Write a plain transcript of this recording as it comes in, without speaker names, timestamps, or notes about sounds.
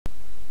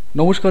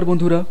নমস্কার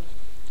বন্ধুরা,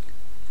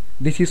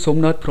 this is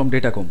Somnath from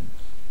ডেটাকম।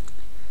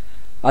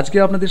 আজকে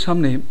আপনাদের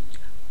সামনে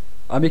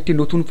আমি একটি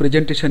নতুন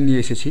প্রেজেন্টেশন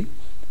নিয়ে এসেছি।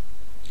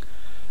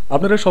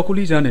 আপনারা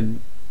সকলেই জানেন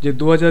যে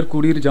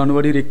 2020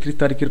 জানুয়ারির 31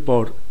 তারিখের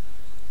পর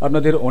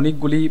আপনাদের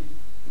অনেকগুলি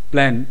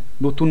প্ল্যান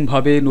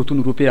নতুনভাবে নতুন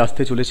রূপে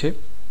আসতে চলেছে।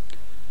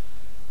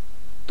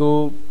 তো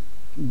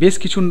বেশ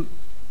কিছু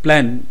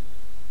প্ল্যান,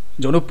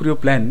 জনপ্রিয়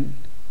প্ল্যান,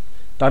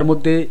 তার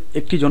মধ্যে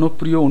একটি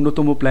জনপ্রিয়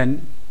অন্যতম প্ল্যান,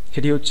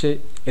 সেটি হচ্ছে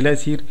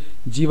এলআইসির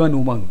জীবন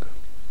উমঙ্গ।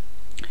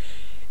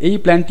 এই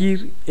প্ল্যানটির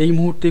এই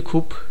মুহূর্তে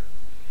খুব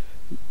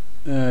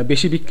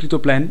বেশি বিক্রিত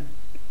প্ল্যান।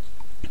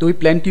 তো এই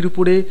প্ল্যানটির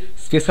উপরে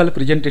স্পেশাল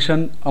প্রেজেন্টেশন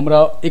আমরা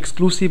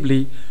এক্সক্লুসিভলি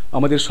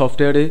আমাদের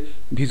সফটওয়্যারে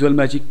ভিজুয়াল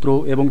ম্যাজিক প্রো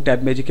এবং ট্যাব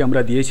ম্যাজিকে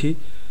আমরা দিয়েছি,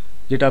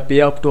 যেটা পে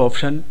আপ টু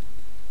অপশান।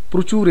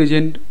 প্রচুর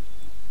এজেন্ট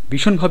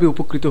ভীষণভাবে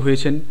উপকৃত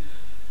হয়েছেন।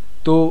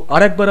 তো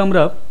আর একবার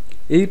আমরা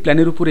এই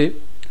প্ল্যানের উপরে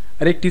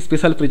আরেকটি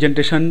স্পেশাল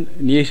প্রেজেন্টেশন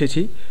নিয়ে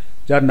এসেছি,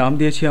 যার নাম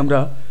দিয়েছি আমরা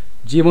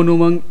জীবন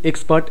Umang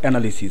expert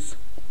analysis.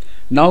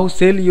 Now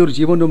sell your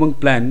Jibon Umang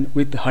plan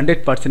with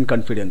 100%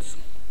 confidence.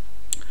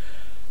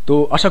 তো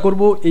আশা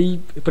করব এই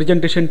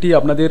প্রেজেন্টেশনটি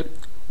আপনাদের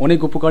অনেক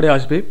উপকারে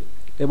আসবে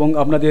এবং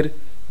আপনাদের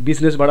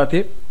বিজনেস বাড়াতে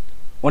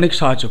অনেক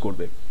সাহায্য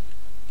করবে।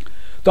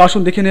 তো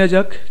আসুন দেখে নেওয়া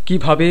যাক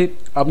কীভাবে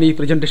আপনি এই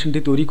প্রেজেন্টেশনটি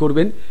তৈরি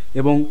করবেন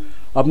এবং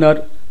আপনার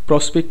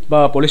প্রসপেক্ট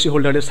বা পলিসি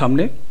হোল্ডারের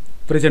সামনে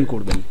প্রেজেন্ট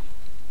করবেন।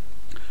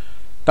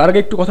 তার আগে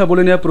একটু কথা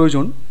বলে নেওয়া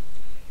প্রয়োজন।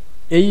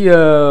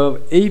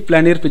 এই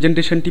প্ল্যানের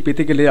প্রেজেন্টেশনটি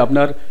পেতে গেলে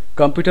আপনার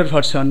computer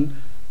version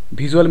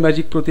visual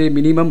magic প্রোতে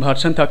minimum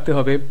version থাকতে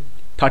হবে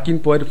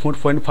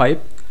 13.4.5,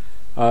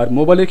 আর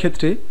মোবাইলের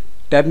ক্ষেত্রে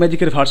ট্যাব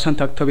ম্যাজিকের ভার্সান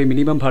থাকতে হবে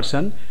মিনিমাম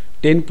ভার্সান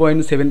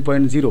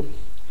 10.7.0।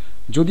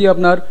 যদি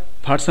আপনার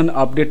ভার্সান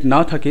আপডেট না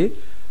থাকে,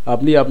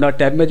 আপনি আপনার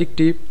ট্যাব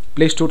ম্যাজিকটি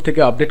প্লে স্টোর থেকে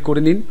আপডেট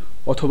করে নিন,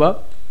 অথবা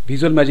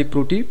ভিজুয়াল ম্যাজিক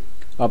প্রোটি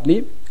আপনি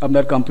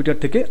আপনার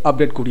কম্পিউটার থেকে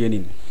আপডেট করিয়ে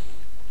নিন।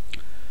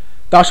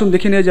 তা আসুন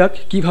দেখে নেওয়া যাক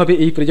কীভাবে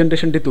এই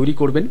প্রেজেন্টেশনটি তৈরি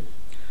করবেন।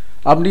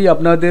 আপনি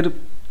আপনাদের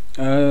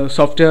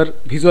সফটওয়্যার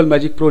ভিজুয়াল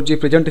ম্যাজিক প্রোর যে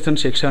প্রেজেন্টেশন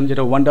সেকশন,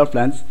 যেটা ওয়ান্ডার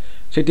প্ল্যান্স,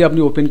 সেটি আপনি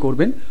ওপেন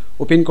করবেন।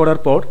 ওপেন করার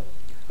পর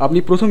আপনি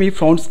প্রথমেই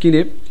ফ্রন্ট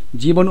স্ক্রিনে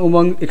জীবন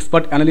উমঙ্গ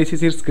এক্সপার্ট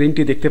অ্যানালিসিসের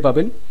স্ক্রিনটি দেখতে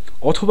পাবেন,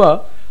 অথবা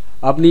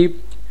আপনি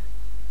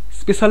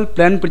স্পেশাল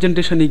প্ল্যান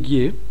প্রেজেন্টেশনে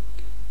গিয়ে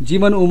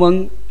জীবন উমঙ্গ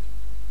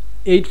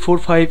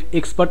 845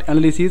 এক্সপার্ট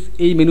অ্যানালিসিস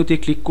এই মেনুতে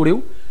ক্লিক করেও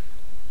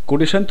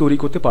কোটেশন তৈরি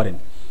করতে পারেন।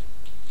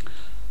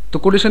 তো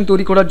কোটেশন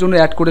তৈরি করার জন্য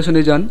অ্যাড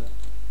কোটেশনে যান।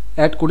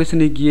 অ্যাড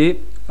কোটেশনে গিয়ে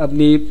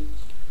আপনি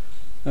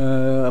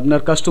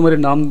আপনার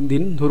কাস্টমারের নাম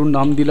দিন। ধরুন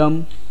নাম দিলাম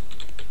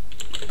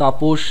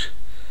তাপস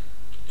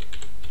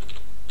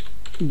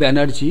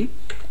ব্যানার্জি,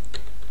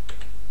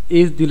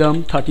 এজ দিলাম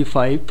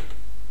 35,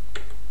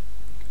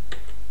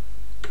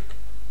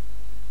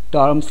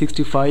 টার্ম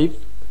 65,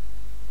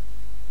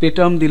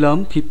 পেটাম দিলাম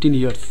 15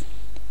 ইয়ার্স,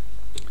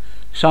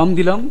 সাম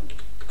দিলাম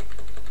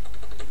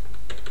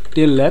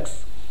 10 lakhs,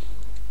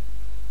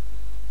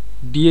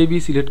 ডিএবি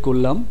সিলেক্ট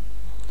করলাম,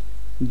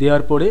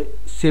 দেওয়ার পরে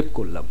সেভ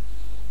করলাম।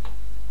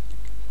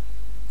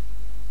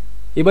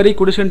 এবার এই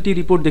কোটেশনটি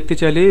রিপোর্ট দেখতে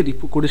চাইলে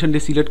কোটেশনটি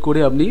সিলেক্ট করে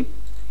আপনি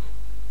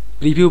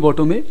প্রিভিউ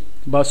বটমে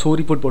বা শো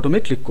রিপোর্ট বটমে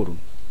ক্লিক করুন।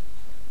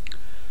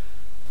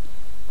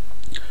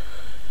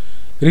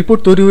 রিপোর্ট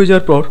তৈরি হয়ে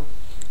যাওয়ার পর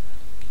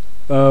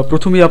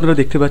প্রথমেই আপনারা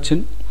দেখতে পাচ্ছেন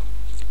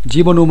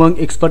জীবন উমঙ্গ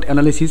এক্সপার্ট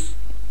অ্যানালিসিস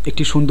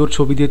একটি সুন্দর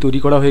ছবি দিয়ে তৈরি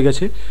করা হয়ে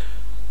গেছে।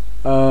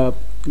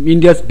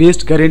 India's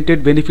best guaranteed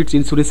benefits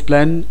insurance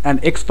plan and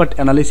expert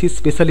analysis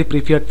specially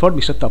prepared for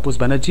mister Tapas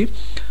Banerjee.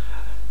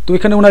 তো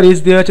এখানে ওনার এজ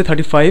দেওয়া আছে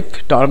 35,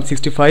 টার্ম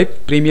 65,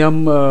 প্রিমিয়াম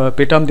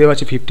পেটাম দেওয়া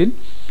আছে 15,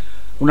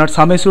 ওনার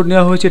সাম এসিওর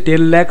নেওয়া হয়েছে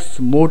 10 lakhs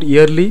mode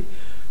yearly.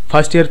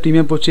 First year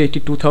premium পড়ছে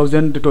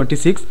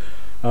 82,026,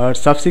 আর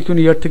সাবসিকুয়েন্ট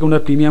ইয়ার থেকে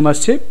ওনার প্রিমিয়াম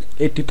আসছে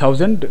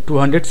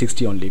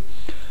 80,260 অনলি।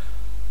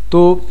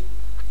 তো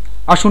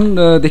আসুন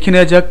দেখে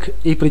নেওয়া যাক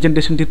এই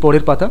প্রেজেন্টেশনটির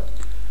পরের পাতা।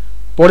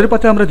 পরের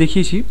পাতায় আমরা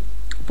দেখিয়েছি,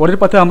 পরের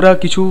পাতায় আমরা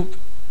কিছু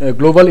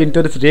গ্লোবাল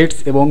ইন্টারেস্ট রেটস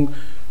এবং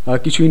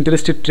কিছু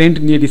ইন্টারেস্টের ট্রেন্ড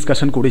নিয়ে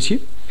ডিসকাশন করেছি।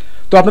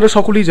 তো আপনারা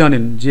সকলেই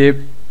জানেন যে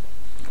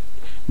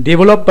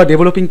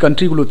ডেভেলপিং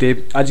কান্ট্রিগুলোতে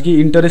আজকে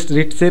ইন্টারেস্ট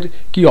রেটসের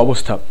কী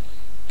অবস্থা।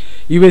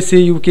 ইউএসএ,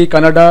 ইউকে,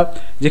 কানাডা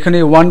যেখানে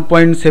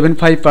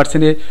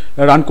 1.75%-এ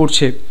রান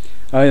করছে,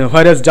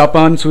 হোয়ারাস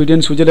জাপান, সুইডেন,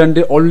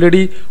 সুইজারল্যান্ডে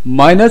অলরেডি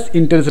মাইনাস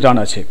ইন্টারেস্ট রান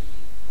আছে।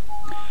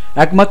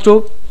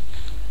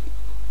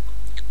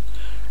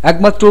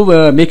 একমাত্র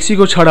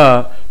মেক্সিকো ছাড়া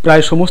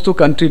প্রায় সমস্ত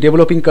কান্ট্রি,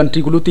 ডেভেলপিং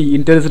কান্ট্রিগুলোতেই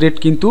ইন্টারেস্ট রেট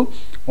কিন্তু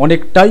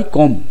অনেকটাই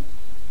কম।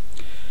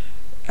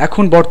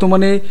 এখন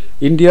বর্তমানে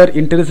ইন্ডিয়ার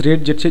ইন্টারেস্ট রেট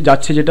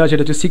যাচ্ছে যেটা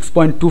সেটা হচ্ছে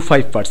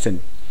 6.25%।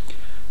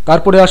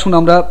 তারপরে আসুন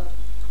আমরা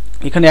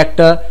এখানে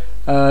একটা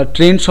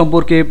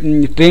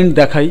ট্রেন্ড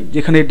দেখাই,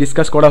 যেখানে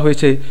ডিসকাস করা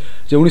হয়েছে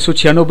যে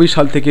 1996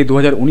 সাল থেকে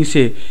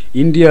 2019-এ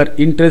ইন্ডিয়ার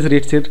ইন্টারেস্ট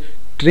রেটসের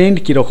ট্রেন্ড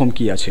কীরকম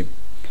কী আছে।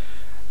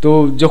 তো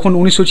যখন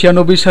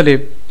 1996 সালে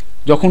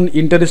যখন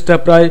ইন্টারেস্টটা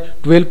প্রায়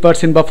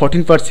 12% বা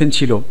 14%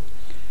 ছিল,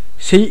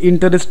 সেই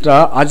ইন্টারেস্টটা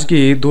আজকে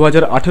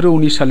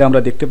 2018-19 সালে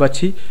আমরা দেখতে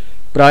পাচ্ছি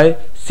প্রায়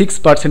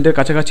 6%-এর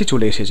কাছাকাছি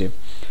চলে এসেছে।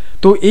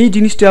 তো এই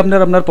জিনিসটা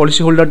আপনার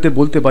পলিসি হোল্ডারদের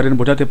বলতে পারেন,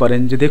 বোঝাতে পারেন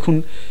যে দেখুন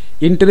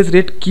ইন্টারেস্ট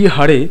রেট কী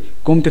হারে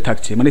কমতে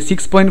থাকছে, মানে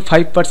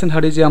 6.5%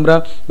 হারে যে আমরা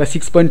বা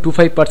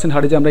 6.25%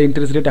 হারে যে আমরা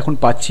ইন্টারেস্ট রেট এখন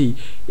পাচ্ছি,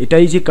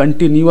 এটাই যে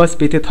কন্টিনিউয়াস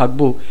পেতে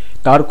থাকবো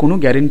তার কোনো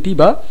গ্যারেন্টি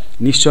বা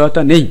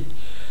নিশ্চয়তা নেই।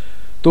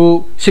 তো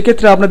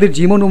সেক্ষেত্রে আপনাদের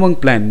জীবন উমং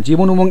প্ল্যান,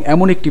 জীবন উমং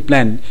এমন একটি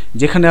প্ল্যান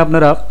যেখানে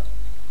আপনারা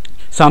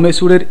সাম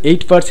এসিউরের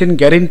 8%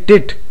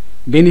 গ্যারেন্টেড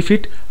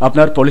বেনিফিট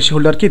আপনার পলিসি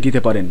হোল্ডারকে দিতে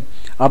পারেন।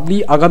 আপনি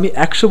আগামী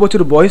 100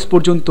 বছর বয়স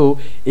পর্যন্ত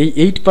এই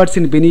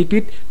 8%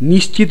 বেনিফিট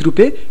নিশ্চিত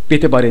রূপে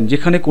পেতে পারেন,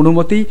 যেখানে কোনো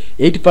মতেই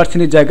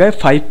 8%-এর জায়গায়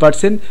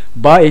 5%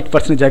 বা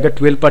 8%-এর জায়গায়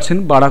 12%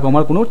 বাড়া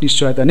কমার কোনো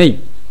নিশ্চয়তা নেই।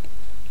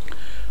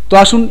 তো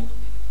আসুন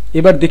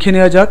এবার দেখে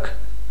নেওয়া যাক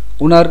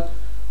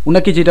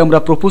ওনাকে যেটা আমরা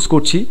প্রপোজ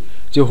করছি,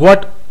 যে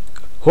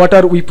what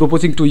are we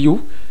proposing to you.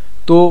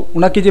 তো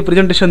ওনাকে যে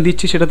প্রেজেন্টেশন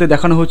দিচ্ছি সেটাতে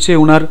দেখানো হচ্ছে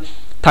ওনার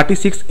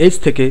 36 এজ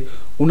থেকে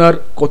ওনার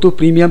কত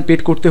প্রিমিয়াম পেড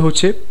করতে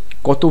হচ্ছে,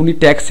 কত উনি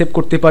ট্যাক্স সেভ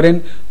করতে পারেন,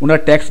 ওনার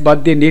ট্যাক্স বাদ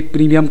দিয়ে নেট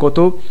প্রিমিয়াম কত,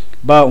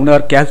 বা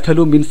ওনার ক্যাশ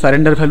ভ্যালু মিন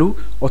সারেন্ডার ভ্যালু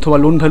অথবা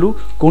লোন ভ্যালু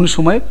কোন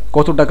সময়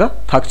কত টাকা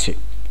থাকছে।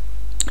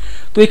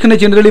 তো এখানে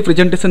জেনারেলি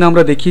প্রেজেন্টেশনে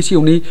আমরা দেখিয়েছি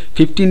উনি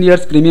 15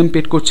 ইয়ার্স প্রিমিয়াম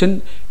পেড করছেন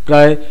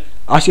প্রায়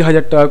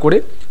 80,000 টাকা করে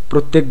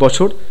প্রত্যেক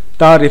বছর।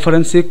 তার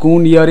রেফারেন্সে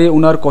কোন ইয়ারে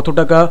ওনার কত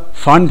টাকা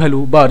ফান্ড ভ্যালু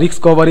বা রিস্ক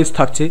কভারেজ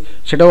থাকছে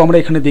সেটাও আমরা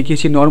এখানে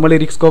দেখিয়েছি, নর্মালি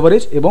রিস্ক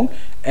কভারেজ এবং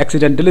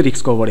অ্যাক্সিডেন্টালি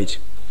রিস্ক কভারেজ।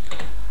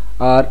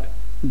 আর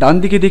ডান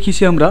দিকে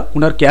দেখিয়েছি আমরা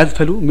ওনার ক্যাশ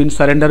ভ্যালু মিন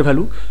সারেন্ডার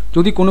ভ্যালু,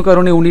 যদি কোনো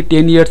কারণে উনি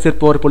 10 ইয়ার্সের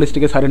পর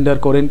পলিসিটিকে সারেন্ডার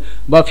করেন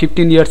বা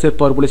 15 ইয়ার্সের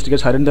পর পলিসিটিকে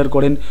সারেন্ডার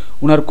করেন,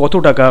 ওনার কত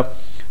টাকা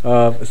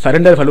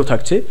সারেন্ডার ভ্যালু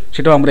থাকছে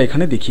সেটাও আমরা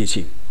এখানে দেখিয়েছি।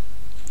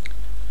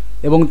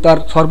 এবং তার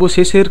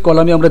সর্বশেষের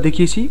কলামে আমরা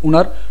দেখিয়েছি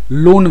ওনার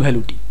লোন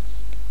ভ্যালুটি।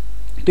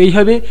 তো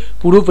এইভাবে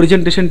পুরো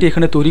প্রেজেন্টেশনটি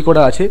এখানে তৈরি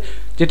করা আছে,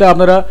 যেটা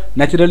আপনারা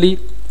ন্যাচারালি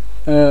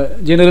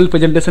জেনারেল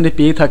প্রেজেন্টেশনে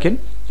পেয়ে থাকেন।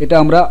 এটা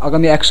আমরা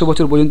আগামী 100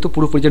 বছর পর্যন্ত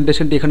পুরো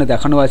প্রেজেন্টেশনটি এখানে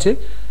দেখানো আছে।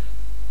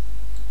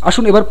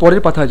 আসুন এবার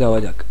পরের পাতায় যাওয়া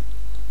যাক।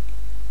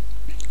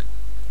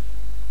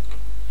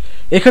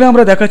 এখানে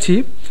আমরা দেখাচ্ছি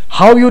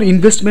how your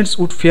investments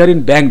would fair in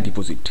bank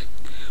deposit.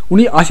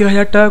 উনি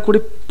 80,000 টাকা করে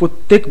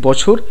প্রত্যেক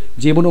বছর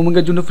জীবন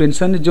উমঙ্গের জন্য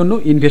পেনশনের জন্য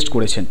ইনভেস্ট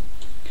করেছেন।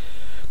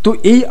 তো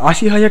এই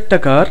 80,000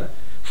 টাকার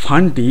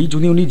ফান্ডটি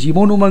যদি উনি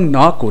জীবন উমঙ্গ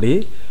না করে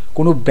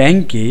কোনো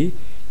ব্যাংকে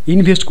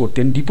ইনভেস্ট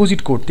করতেন,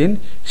 ডিপোজিট করতেন,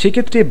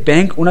 সেক্ষেত্রে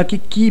ব্যাংক ওনাকে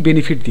কী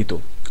বেনিফিট দিত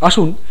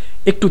আসুন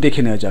একটু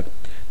দেখে নেওয়া যাক।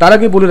 তার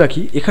আগে বলে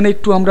রাখি এখানে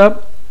একটু আমরা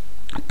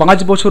 5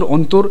 বছর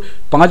অন্তর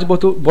 5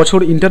 বছর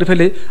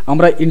ইন্টারভ্যালে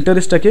আমরা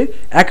ইন্টারেস্টটাকে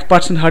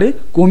 1% হারে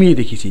কমিয়ে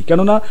দেখেছি,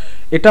 কেননা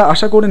এটা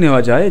আশা করে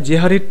নেওয়া যায় যে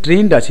হারে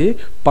ট্রেন্ড আছে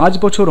 5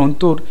 বছর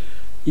অন্তর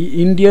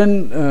ইন্ডিয়ান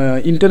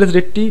ইন্টারেস্ট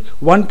রেটটি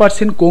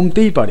 1%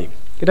 কমতেই পারে।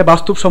 এটা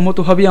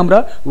বাস্তবসম্মতভাবেই আমরা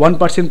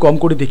 1% কম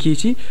করে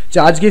দেখিয়েছি, যে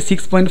আজকে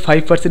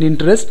 6.5%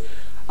 ইন্টারেস্ট,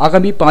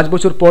 আগামী 5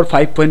 বছর পর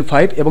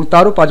 5.5 এবং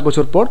তারও 5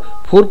 বছর পর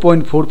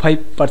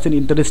 4.45%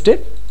 ইন্টারেস্টে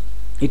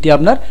এটি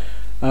আপনার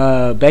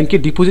ব্যাংকে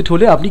ডিপোজিট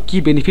হলে আপনি কি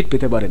বেনিফিট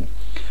পেতে পারেন।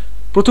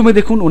 প্রথমে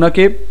দেখুন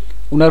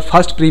ওনার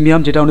ফার্স্ট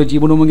প্রিমিয়াম যেটা উনি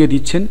জীবন উমঙ্গে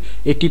দিচ্ছেন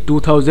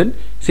 82,000,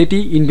 সেটি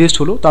ইনভেস্ট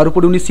হলো, তার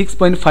উপরে উনি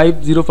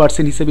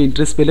 6.50% হিসেবে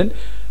ইন্টারেস্ট পেলেন।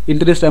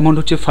 ইন্টারেস্ট অ্যামাউন্ট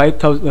হচ্ছে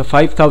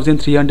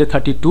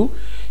 5,332।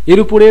 এর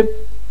উপরে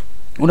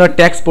ওনার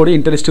ট্যাক্স পড়ে,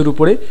 ইন্টারেস্টের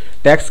উপরে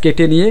ট্যাক্স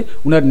কেটে নিয়ে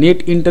ওনার নেট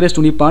ইন্টারেস্ট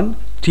উনি পান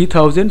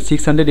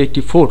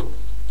 3,684,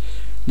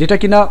 যেটা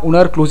কিনা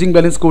ওনার ক্লোজিং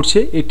ব্যালেন্স করছে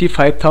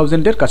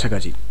 85,000-এর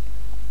কাছাকাছি।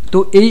 তো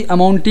এই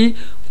অ্যামাউন্টটি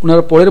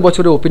ওনার পরের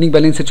বছরে ওপেনিং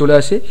ব্যালেন্সে চলে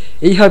আসে।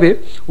 এইভাবে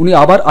উনি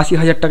আবার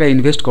 80,000 টাকা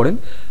ইনভেস্ট করেন,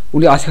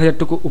 উনি 80,000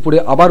 টাকা উপরে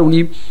আবার উনি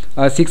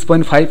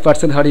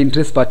 6.5% হারে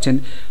ইন্টারেস্ট পাচ্ছেন,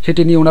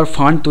 সেটি নিয়ে ওনার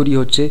ফান্ড তৈরি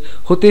হচ্ছে।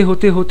 হতে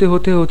হতে হতে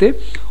হতে হতে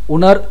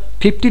ওনার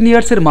 15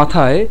 ইয়ার্সের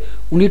মাথায়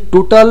উনি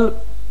টোটাল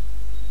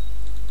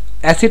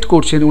অ্যাসেট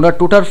করছেন, ওনার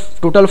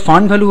টোটাল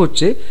ফান্ড ভ্যালু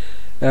হচ্ছে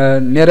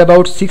নিয়ার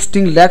অ্যাবাউট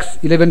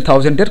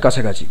 16,11,000-এর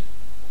কাছাকাছি।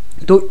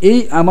 তো এই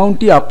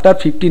অ্যামাউন্টটি আফটার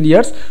 15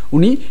 ইয়ার্স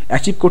উনি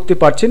অ্যাচিভ করতে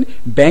পারছেন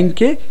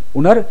ব্যাংকে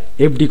ওনার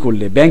এফডি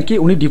করলে, ব্যাংকে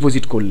উনি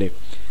ডিপোজিট করলে,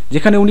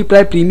 যেখানে উনি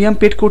প্রায় প্রিমিয়াম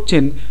পেড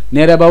করছেন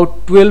নিয়ার অ্যাবাউট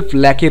 12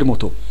 লাখের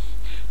মতো।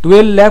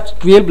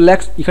 12 লাখ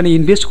এখানে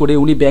ইনভেস্ট করে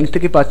উনি ব্যাংক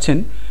থেকে পাচ্ছেন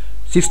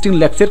 16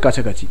 লাখের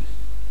কাছাকাছি।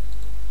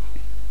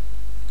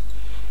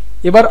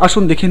 এবার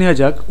আসুন দেখে নেওয়া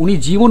যাক উনি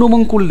জীবন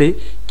উমঙ্গ করলে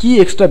কি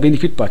এক্সট্রা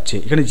বেনিফিট পাচ্ছে।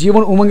 এখানে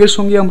জীবন উমঙ্গের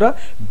সঙ্গে আমরা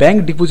ব্যাংক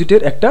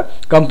ডিপোজিটের একটা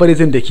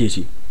কম্প্যারিজন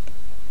দেখিয়েছি।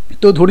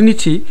 তো ধরে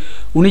নিচ্ছি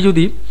উনি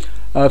যদি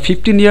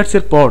 15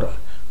 ইয়ার্সের পর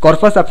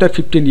কর্পাস আফটার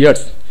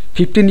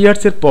 15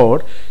 ইয়ার্সের পর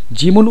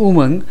জীবন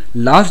উমঙ্গ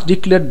লাস্ট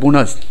ডিক্লেয়ার্ড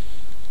বোনাস,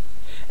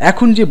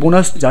 এখন যে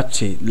বোনাস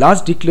যাচ্ছে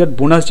লাস্ট ডিক্লেয়ার্ড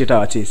বোনাস যেটা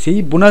আছে সেই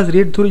বোনাস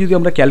রেট ধরে যদি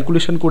আমরা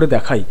ক্যালকুলেশন করে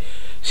দেখাই,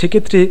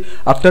 সেক্ষেত্রে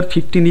আফটার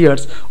 15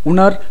 ইয়ার্স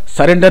ওনার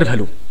সারেন্ডার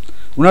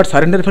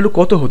ভ্যালু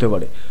কত হতে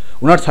পারে?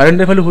 ওনার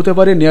সারেন্ডার ভ্যালু হতে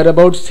পারে নিয়ার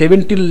অ্যাবাউট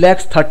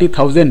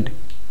 17,30,000,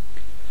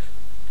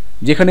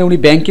 যেখানে উনি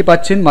ব্যাংকে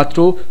পাচ্ছেন মাত্র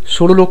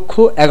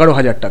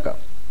 16,11,000 টাকা।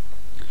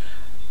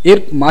 এর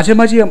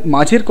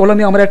মাঝের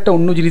কলামে আমরা একটা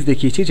অন্য জিনিস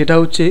দেখিয়েছি, যেটা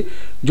হচ্ছে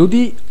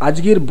যদি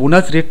আজকের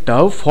বোনাস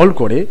রেটটাও ফল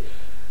করে,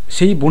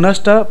 সেই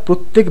বোনাসটা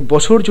প্রত্যেক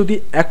বছর যদি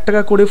 1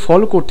 টাকা করে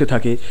ফল করতে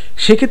থাকে,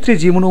 সেক্ষেত্রে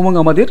জীবন উমঙ্গ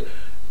আমাদের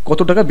কত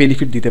টাকা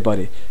বেনিফিট দিতে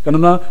পারে,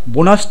 কেননা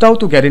বোনাসটাও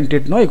তো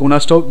গ্যারেন্টেড নয়,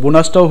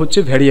 বোনাসটাও হচ্ছে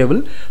ভ্যারিয়েবল।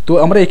 তো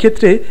আমরা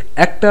এক্ষেত্রে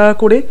 1 টাকা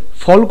করে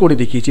ফল করে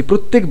দেখিয়েছি।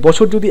 প্রত্যেক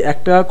বছর যদি 1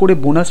 টাকা করে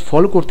বোনাস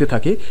ফল করতে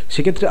থাকে,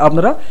 সেক্ষেত্রে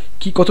আপনারা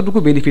কতটুকু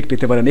বেনিফিট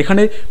পেতে পারেন।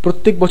 এখানে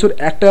প্রত্যেক বছর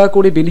 1 টাকা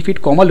করে বেনিফিট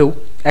কমালেও,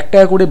 1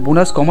 টাকা করে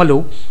বোনাস কমালেও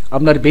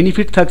আপনার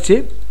বেনিফিট থাকছে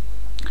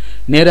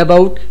নিয়ার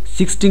অ্যাবাউট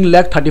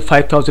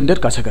 16,35,000-এর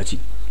কাছাকাছি।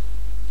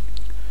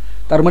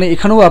 তার মানে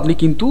এখানেও আপনি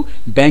কিন্তু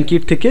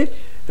ব্যাংকের থেকে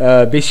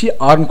বেশি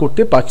আর্ন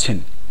করতে পারছেন।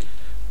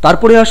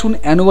 তারপরে আসুন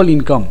অ্যানুয়াল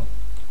ইনকাম।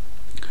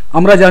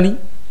 আমরা জানি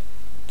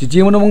যে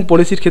জীবন এবং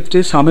পলিসির ক্ষেত্রে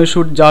সামের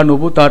যা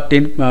নেবো তার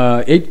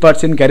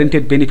 8%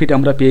 গ্যারেন্টেড বেনিফিট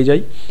আমরা পেয়ে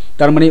যাই।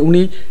 তার মানে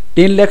উনি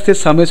 10 লাখসের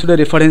সামের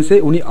রেফারেন্সে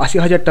উনি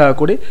 80,000 টাকা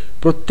করে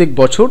প্রত্যেক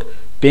বছর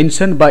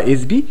পেনশন বা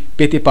এসবি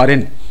পেতে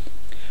পারেন।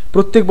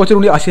 প্রত্যেক বছর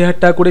উনি 80,000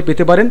 টাকা করে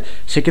পেতে পারেন।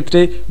 সেক্ষেত্রে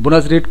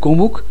বোনাস রেট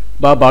কমুক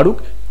বা বাড়ুক,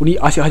 উনি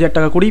 80,000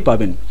 টাকা করেই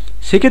পাবেন।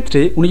 সেক্ষেত্রে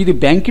উনি যদি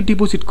ব্যাংকে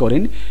ডিপোজিট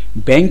করেন,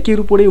 ব্যাংকের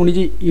উপরে উনি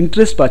যে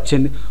ইন্টারেস্ট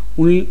পাচ্ছেন,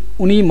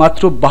 উনি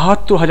মাত্র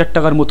 72,000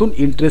 টাকার মতন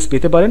ইন্টারেস্ট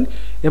পেতে পারেন।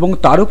 এবং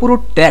তার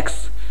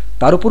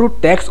উপরও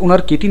ট্যাক্স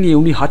ওনার কেটে নিয়ে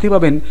উনি হাতে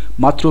পাবেন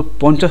মাত্র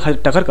 50,000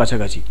 টাকার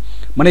কাছাকাছি।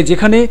 মানে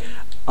যেখানে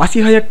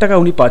 80,000 টাকা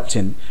উনি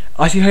পাচ্ছেন,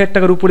 80,000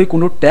 টাকার উপরে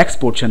কোনো ট্যাক্স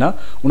পড়ছে না,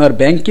 ওনার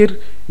ব্যাংকের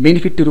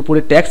বেনিফিটের উপরে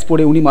ট্যাক্স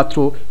পড়ে উনি মাত্র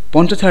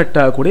 50,000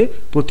 টাকা করে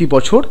প্রতি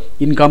বছর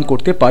ইনকাম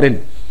করতে পারেন।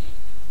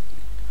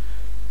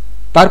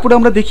 তারপরে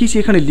আমরা দেখিয়েছি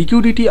এখানে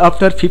লিকুইডিটি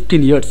আফটার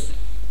 15 ইয়ার্স।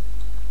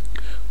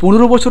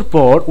 15 বছর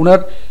পর ওনার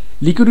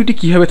লিকুইডিটি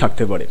কীভাবে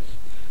থাকতে পারে।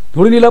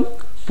 ধরে নিলাম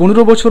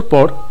 15 বছর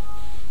পর,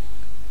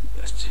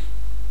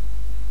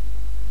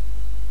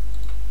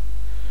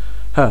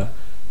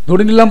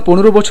 ধরে নিলাম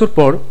 15 বছর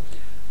পর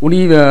উনি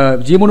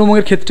জীবন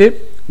উমংয়ের ক্ষেত্রে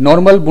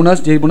নর্মাল বোনাস,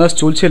 যে বোনাস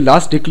চলছে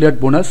লাস্ট ডিক্লেয়ার্ড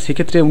বোনাস,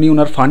 সেক্ষেত্রে উনি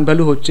ওনার ফান্ড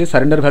ভ্যালু হচ্ছে,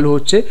 সারেন্ডার ভ্যালু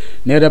হচ্ছে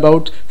নিয়ার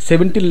অ্যাবাউট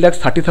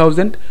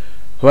 17,30,000।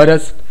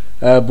 হোয়ারাস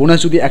বোনাস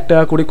যদি 1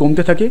 টাকা করে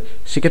কমতে থাকে,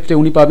 সেক্ষেত্রে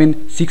উনি পাবেন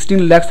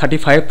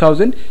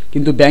 16,35,000।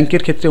 কিন্তু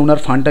ব্যাংকের ক্ষেত্রে ওনার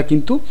ফান্ডটা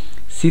কিন্তু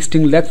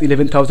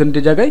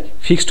 16,11,000-এর জায়গায়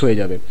ফিক্সড হয়ে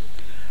যাবে।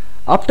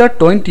 আফটার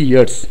 20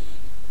 ইয়ার্স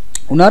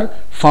ওনার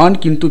ফান্ড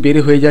কিন্তু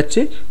বেড়ে হয়ে যাচ্ছে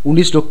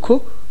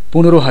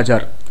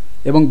 19,15,000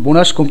 এবং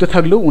বোনাস কমতে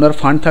থাকলেও ওনার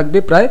ফান্ড থাকবে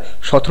প্রায়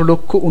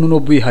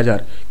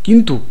 17,89,000।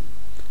 কিন্তু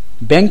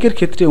ব্যাংকের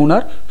ক্ষেত্রে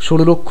ওনার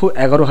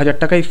 16,11,000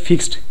 টাকায়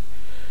ফিক্সড।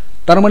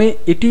 তার মানে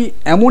এটি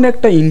এমন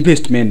একটা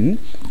ইনভেস্টমেন্ট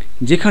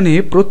যেখানে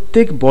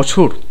প্রত্যেক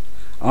বছর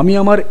আমি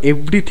আমার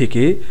এফডি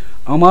থেকে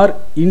আমার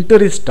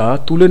ইন্টারেস্টটা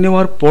তুলে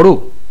নেওয়ার পরও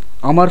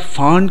আমার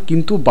ফান্ড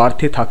কিন্তু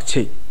বাড়তে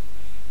থাকছে।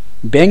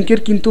 ব্যাংকের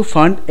কিন্তু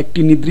ফান্ড একটি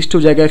নির্দিষ্ট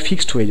জায়গায়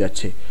ফিক্সড হয়ে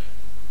যাচ্ছে।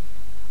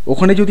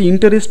 ওখানে যদি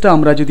ইন্টারেস্টটা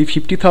আমরা যদি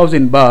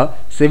 50,000 বা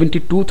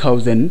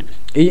 72,000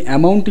 এই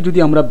অ্যামাউন্টটি যদি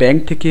আমরা ব্যাংক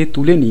থেকে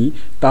তুলে নিই,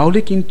 তাহলে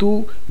কিন্তু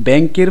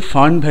ব্যাংকের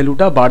ফান্ড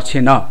ভ্যালুটা বাড়ছে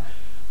না।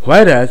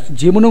 হোয়ারাস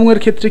জীবন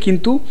উমংয়ের ক্ষেত্রে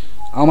কিন্তু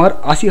আমার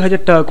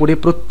 80,000 টাকা করে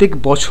প্রত্যেক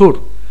বছর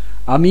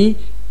আমি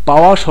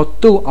পাওয়া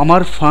সত্ত্বেও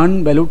আমার ফান্ড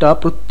ভ্যালুটা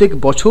প্রত্যেক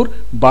বছর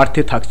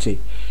বাড়তে থাকছে।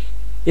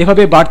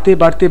 এভাবে বাড়তে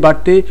বাড়তে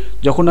বাড়তে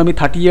যখন আমি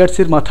 30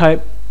 ইয়ার্সের মাথায়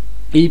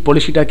এই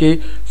পলিসিটাকে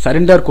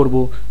সারেন্ডার করব,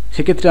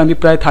 সেক্ষেত্রে আমি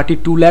প্রায়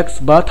 32 লাখ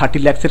বা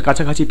 30 লাখের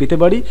কাছাকাছি পেতে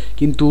পারি।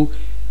 কিন্তু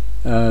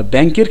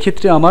ব্যাংকের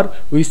ক্ষেত্রে আমার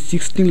ওই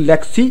 16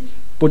 লাখই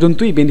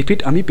পর্যন্তই বেনিফিট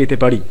আমি পেতে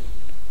পারি।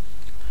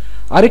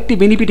 আরেকটি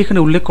বেনিফিট এখানে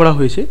উল্লেখ করা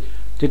হয়েছে,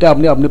 যেটা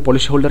আপনি আপনার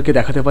পলিসি হোল্ডারকে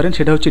দেখাতে পারেন,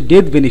 সেটা হচ্ছে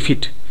ডেথ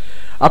বেনিফিট।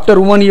 আফটার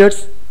 1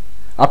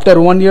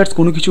 ইয়ার্স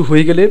কোনো কিছু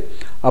হয়ে গেলে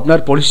আপনার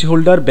পলিসি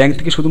হোল্ডার ব্যাংক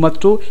থেকে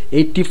শুধুমাত্র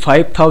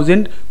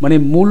 85,000 মানে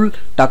মূল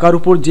টাকার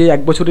উপর যে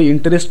 1 বছরের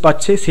ইন্টারেস্ট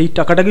পাচ্ছে সেই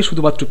টাকাটাকে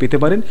শুধুমাত্র পেতে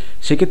পারেন।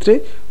 সেক্ষেত্রে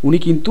উনি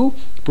কিন্তু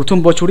প্রথম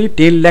বছরই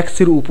 10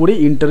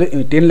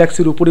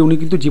 লাখের উপরে উনি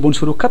কিন্তু জীবন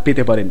সুরক্ষা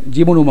পেতে পারেন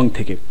জীবন উমং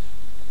থেকে।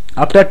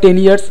 আফটার 10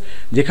 ইয়ার্স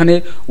যেখানে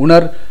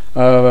ওনার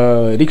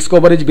রিস্ক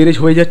কভারেজ বেড়ে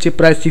হয়ে যাচ্ছে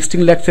প্রায়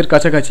 16 লাখের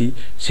কাছাকাছি,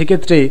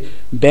 সেক্ষেত্রে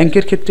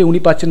ব্যাংকের ক্ষেত্রে উনি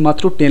পাচ্ছেন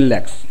মাত্র 10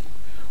 লাখ।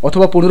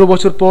 অথবা 15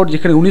 বছর পর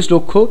যেখানে 19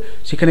 লক্ষ,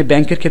 সেখানে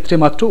ব্যাংকের ক্ষেত্রে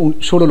মাত্র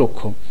 16 লক্ষ।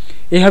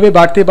 এইভাবে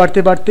বাড়তে বাড়তে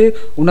বাড়তে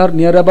ওনার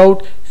নিয়ার অ্যাবাউট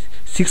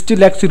 60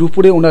 লাখের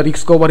উপরে ওনার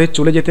রিস্ক কভারেজ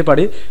চলে যেতে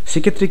পারে।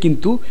 সেক্ষেত্রে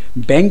কিন্তু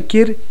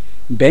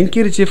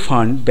ব্যাংকের যে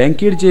ফান্ড,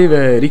 ব্যাংকের যে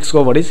রিস্ক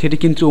কভারেজ, সেটি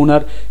কিন্তু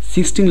ওনার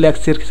 16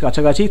 লাখের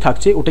কাছাকাছি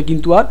থাকছে, ওটা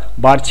কিন্তু আর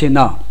বাড়ছে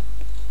না।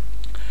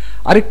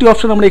 আরেকটি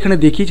অপশন আমরা এখানে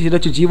দেখিয়েছি, সেটা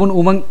হচ্ছে জীবন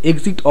Umang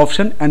exit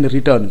option and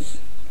Returns.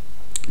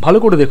 ভালো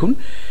করে দেখুন,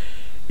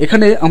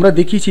 এখানে আমরা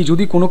দেখিয়েছি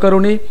যদি কোনো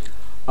কারণে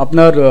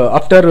আপনার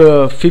আফটার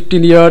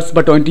 15 ইয়ার্স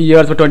বা 20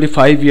 ইয়ার্স বা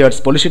 25 ইয়ার্স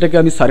পলিসিটাকে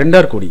আমি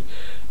সারেন্ডার করি,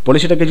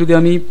 পলিসিটাকে যদি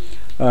আমি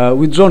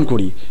উইথড্রন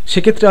করি,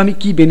 সেক্ষেত্রে আমি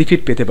কি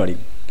বেনিফিট পেতে পারি।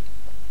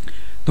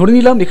 ধরে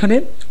নিলাম এখানে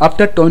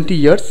আফটার 20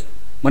 ইয়ার্স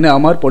মানে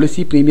আমার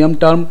পলিসি প্রিমিয়াম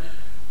টার্ম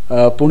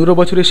 15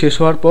 বছরে শেষ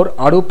হওয়ার পর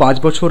আরও 5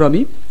 বছর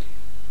আমি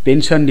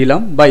পেনশন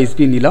নিলাম বা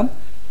এসবি নিলাম।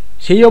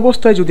 সেই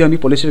অবস্থায় যদি আমি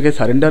পলিসিটাকে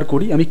সারেন্ডার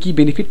করি, আমি কি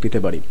বেনিফিট পেতে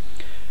পারি।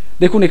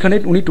 দেখুন এখানে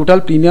উনি টোটাল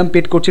প্রিমিয়াম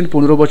পেড করছেন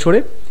 15 বছরে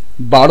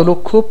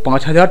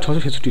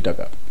 12,05,666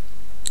 টাকা।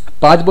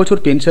 5 বছর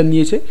পেনশন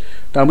নিয়েছে,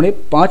 তার মানে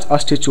 5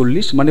 আসছে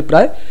 40, মানে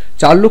প্রায়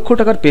 4 লক্ষ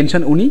টাকার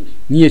পেনশন উনি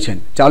নিয়েছেন।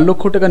 4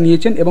 লক্ষ টাকা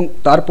নিয়েছেন এবং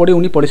তারপরে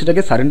উনি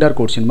পলিসিটাকে সারেন্ডার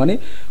করছেন, মানে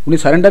উনি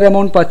সারেন্ডার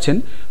অ্যামাউন্ট পাচ্ছেন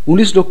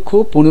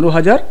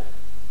 19,15,000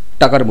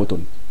 টাকার মতন।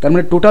 তার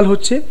মানে টোটাল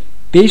হচ্ছে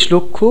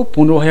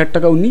 23,15,000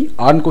 টাকা উনি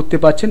আর্ন করতে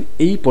পারছেন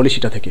এই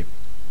পলিসিটা থেকে।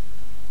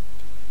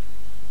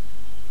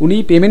 উনি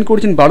পেমেন্ট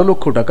করেছেন 12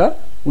 লক্ষ টাকা,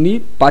 উনি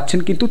পাচ্ছেন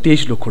কিন্তু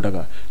 23 লক্ষ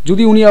টাকা।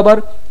 যদি উনি আবার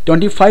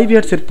 25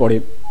 ইয়ার্সের পরে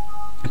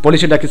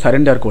পলিসিটাকে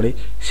সারেন্ডার করে,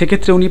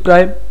 সেক্ষেত্রে উনি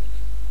প্রায়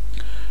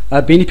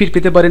বেনিফিট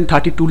পেতে পারেন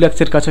 32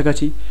 লাখসের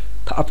কাছাকাছি।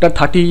 আফটার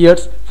 30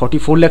 ইয়ার্স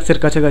 44 লাখসের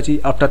কাছাকাছি,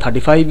 আফটার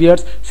 35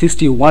 ইয়ার্স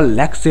 61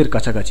 লাখসের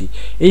কাছাকাছি।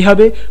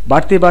 এইভাবে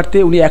বাড়তে বাড়তে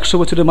উনি 100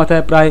 বছরের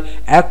মাথায় প্রায়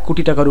 1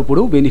 কোটি টাকার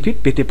উপরেও বেনিফিট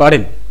পেতে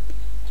পারেন।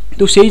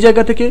 তো সেই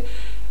জায়গা থেকে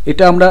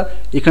এটা আমরা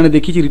এখানে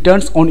দেখিয়েছি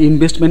রিটার্নস অন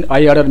ইনভেস্টমেন্ট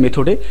IRR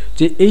মেথডে,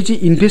 যে এই যে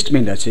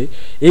ইনভেস্টমেন্ট আছে,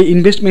 এই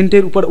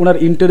ইনভেস্টমেন্টের উপর ওনার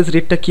ইন্টারেস্ট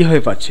রেটটা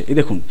কীভাবে পাচ্ছে। এই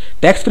দেখুন,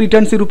 ট্যাক্স ফ্রি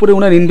রিটার্নসের উপরে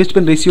ওনার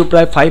ইনভেস্টমেন্ট রেশিও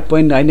প্রায়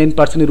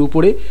 5.99%-এর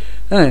উপরে,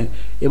 হ্যাঁ।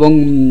 এবং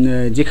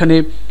যেখানে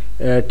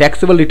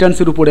ট্যাক্সেবল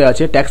রিটার্নসের উপরে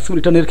আছে, ট্যাক্স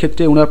রিটার্নের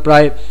ক্ষেত্রে ওনার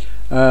প্রায়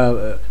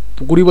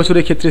 20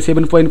 বছরের ক্ষেত্রে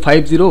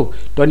 7.50,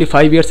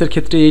 25 ইয়ার্সের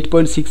ক্ষেত্রে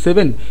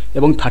 8.67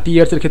 এবং 30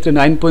 ইয়ার্সের ক্ষেত্রে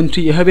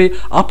 9.3, এভাবে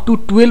আপ টু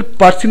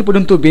 12%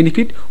 পর্যন্ত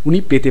বেনিফিট উনি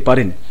পেতে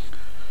পারেন।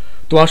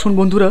 তো আসুন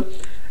বন্ধুরা,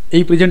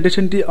 এই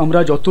প্রেজেন্টেশনটি আমরা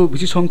যত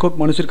বেশি সংখ্যক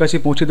মানুষের কাছে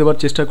পৌঁছে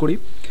দেওয়ার চেষ্টা করি।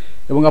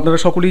 এবং আপনারা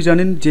সকলেই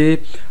জানেন যে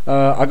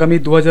আগামী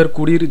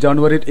 2020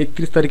 জানুয়ারির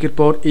 31 তারিখের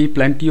পর এই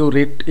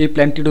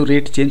প্ল্যানটিরও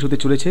রেট চেঞ্জ হতে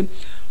চলেছে।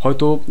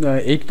 হয়তো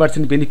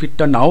 8%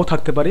 বেনিফিটটা নাও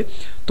থাকতে পারে।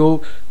 তো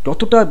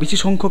যতটা বেশি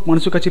সংখ্যক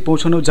মানুষের কাছে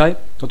পৌঁছানো যায়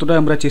ততটাই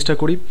আমরা চেষ্টা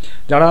করি।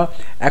 যারা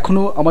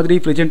এখনও আমাদের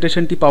এই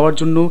প্রেজেন্টেশনটি পাওয়ার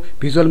জন্য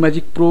ভিজুয়াল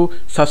ম্যাজিক প্রো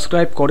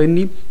সাবস্ক্রাইব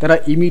করেননি, তারা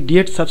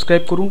ইমিডিয়েট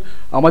সাবস্ক্রাইব করুন।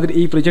 আমাদের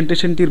এই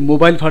প্রেজেন্টেশনটির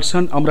মোবাইল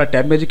ভার্সান আমরা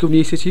ট্যাব ম্যাজিকেও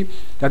নিয়ে এসেছি।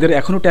 যাদের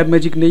এখনও ট্যাব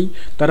ম্যাজিক নেই,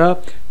 তারা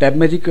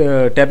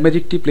ট্যাব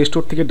ম্যাজিকটি প্লে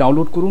স্টোর থেকে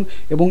ডাউনলোড করুন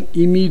এবং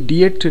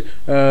ইমিডিয়েট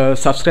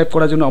সাবস্ক্রাইব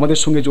করার জন্য আমাদের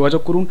সঙ্গে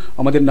যোগাযোগ করুন।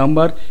 আমাদের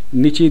নাম্বার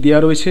নিচেই দেওয়া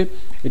রয়েছে,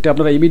 এটা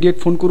আপনারা ইমিডিয়েট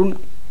ফোন করুন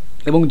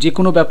এবং যে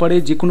কোনো ব্যাপারে,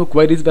 যে কোনো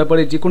কোয়ারিজ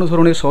ব্যাপারে, যে কোনো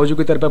ধরনের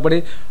সহযোগিতার ব্যাপারে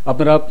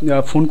আপনারা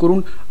ফোন করুন।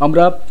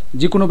 আমরা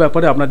যে কোনো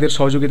ব্যাপারে আপনাদের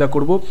সহযোগিতা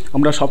করব।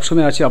 আমরা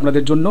সবসময় আছি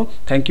আপনাদের জন্য।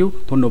 থ্যাংক ইউ,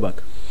 ধন্যবাদ।